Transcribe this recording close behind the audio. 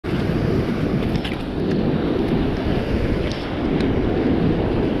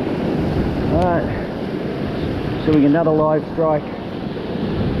doing another live strike.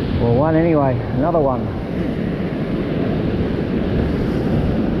 Well, one anyway, another one.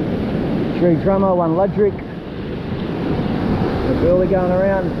 3 drummer, 1 ludric. The burley going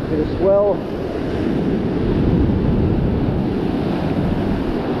around, bit of swell.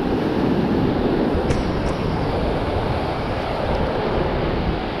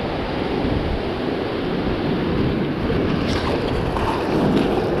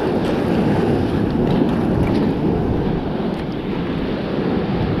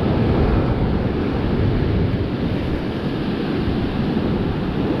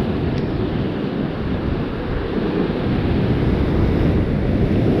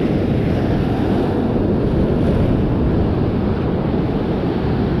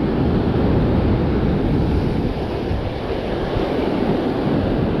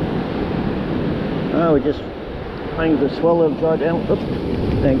 We're just playing the swell of dry down. Oops.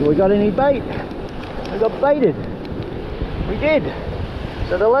 Think we got any bait? We got baited. We did.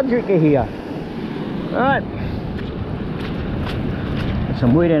 So the ludric are here. Alright. Got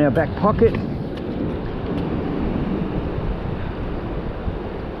some weed in our back pocket.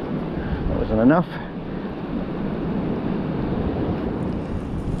 That wasn't enough.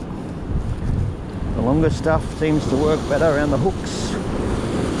 The longer stuff seems to work better around the hooks.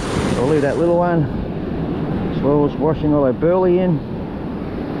 I'll leave that little one. Swells washing all our burley in.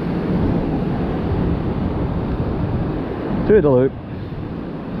 Through the loop.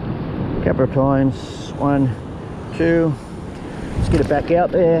 A couple of times. 1, 2. Let's get it back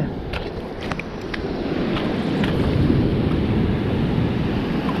out there.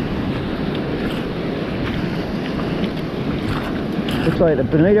 Looks like the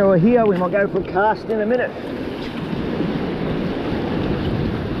bonito are here. We might go for a cast in a minute.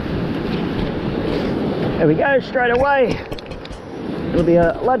 There we go, straight away. There'll be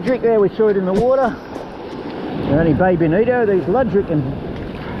a ludric there, we saw it in the water. They're only baby bonito, these ludric and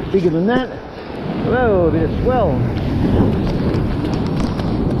bigger than that. Whoa, a bit of swell.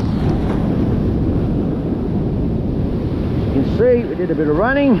 You can see we did a bit of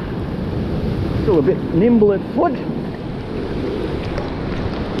running. Still a bit nimble at foot.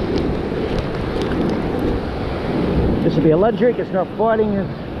 This will be a ludric, it's not fighting as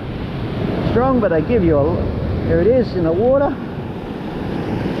strong, but they give you a, there it is in the water.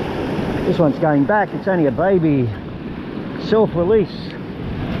 This one's going back, it's only a baby self-release.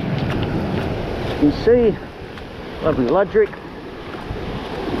 You can see, lovely ludric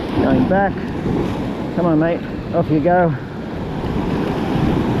going back. Come on mate, off you go.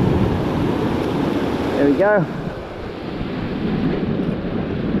 There we go.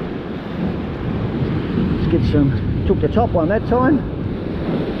 Let's get some, took the top one that time.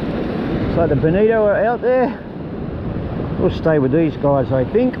 So the bonito are out there. We'll stay with these guys, I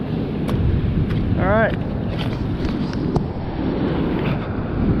think. Alright.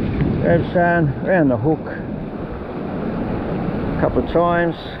 Grab some around the hook a couple of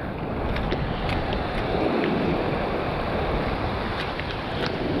times.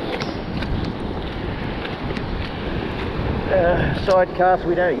 Side cast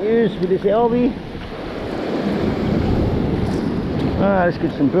we don't use with this Alby. Alright, let's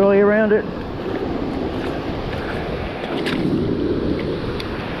get some burley around it.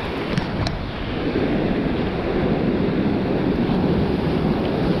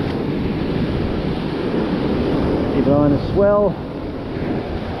 Keep an eye on the swell.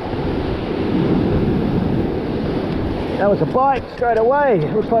 That was a bite straight away.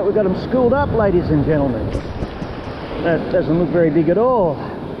 Looks like we've got them schooled up, ladies and gentlemen. That doesn't look very big at all.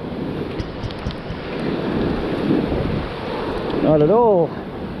 Not at all.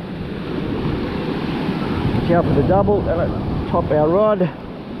 Watch out for the double. That'll top our rod.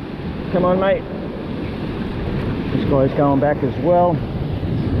 Come on, mate. This guy's going back as well.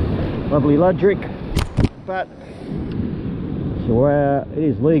 Lovely ludric. But so it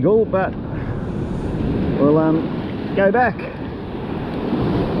is legal, but we'll go back.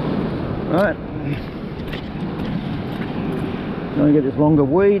 Right. Going to get this longer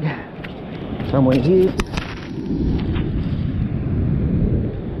weed somewhere here.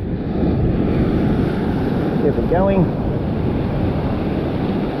 Keep it going.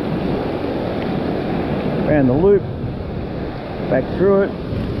 Around the loop. Back through it.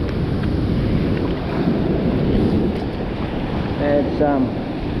 Adds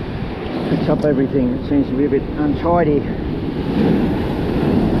picks up everything. It seems to be a bit untidy.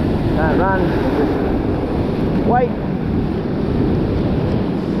 Can't run. Just wait.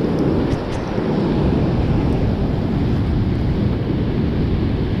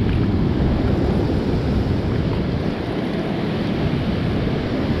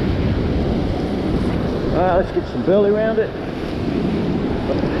 Let's get some burley around it.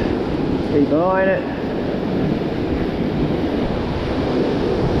 Keep an eye on it.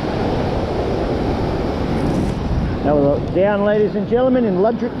 Now we're down, ladies and gentlemen, in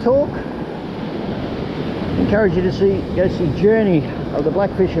Ludrick Talk. Encourage you to go see Journey of the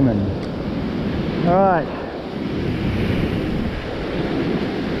Black Fisherman. All right.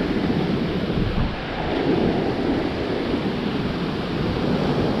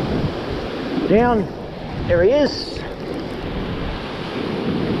 Down, there he is.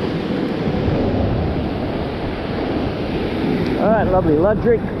 All right, lovely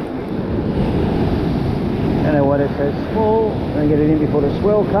Ludrick. Don't know what it says small. Gonna get it in before the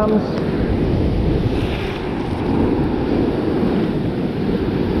swell comes.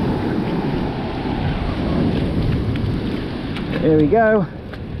 There we go.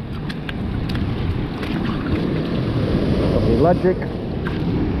 Lovely Ludrick.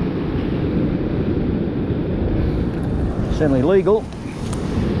 Certainly legal.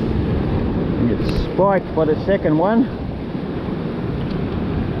 It's spiked by the second one.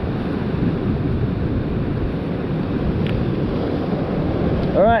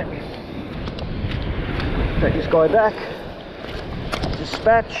 Alright, take this guy back,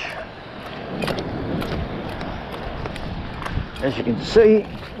 dispatch. As you can see,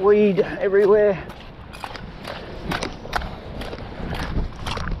 weed everywhere.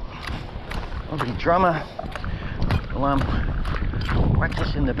 Lovely drummer. We'll whack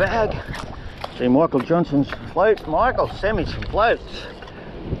this in the bag. See Michael Johnson's float. Michael, send me some floats.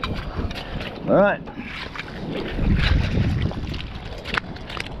 Alright.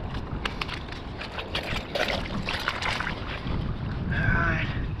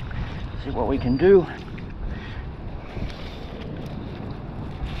 See what we can do.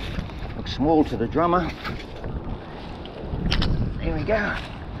 Looks small to the drummer. Here we go.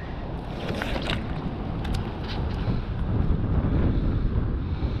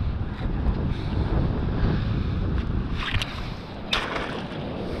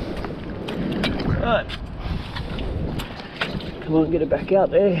 Right. Come on, get it back out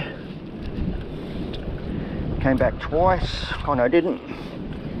there. Came back twice. Oh no, I didn't.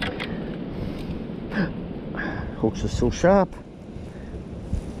 Hooks are still sharp.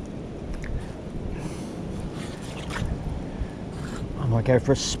 I might go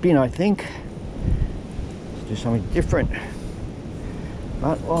for a spin, I think. Let's do something different.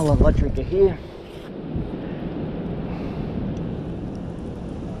 But while the Ludrick are here,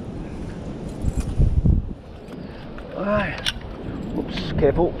 alright. Oops,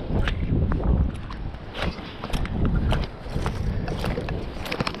 careful.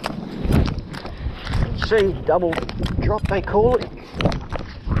 See, double drop they call it.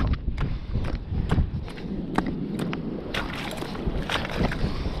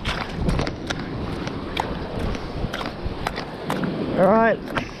 All right,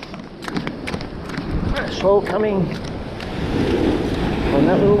 swell coming on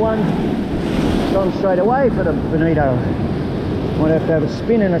that little one. It's on straight away for the bonito. Might have a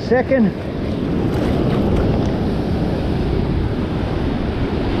spin in a second.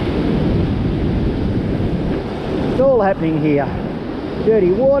 It's all happening here.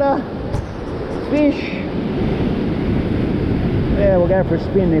 Dirty water, fish. Yeah, we'll go for a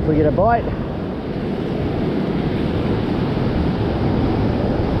spin if we get a bite.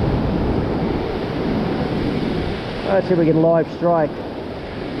 Let's see if we get a live strike.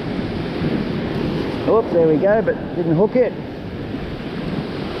 Oh, there we go, but didn't hook it.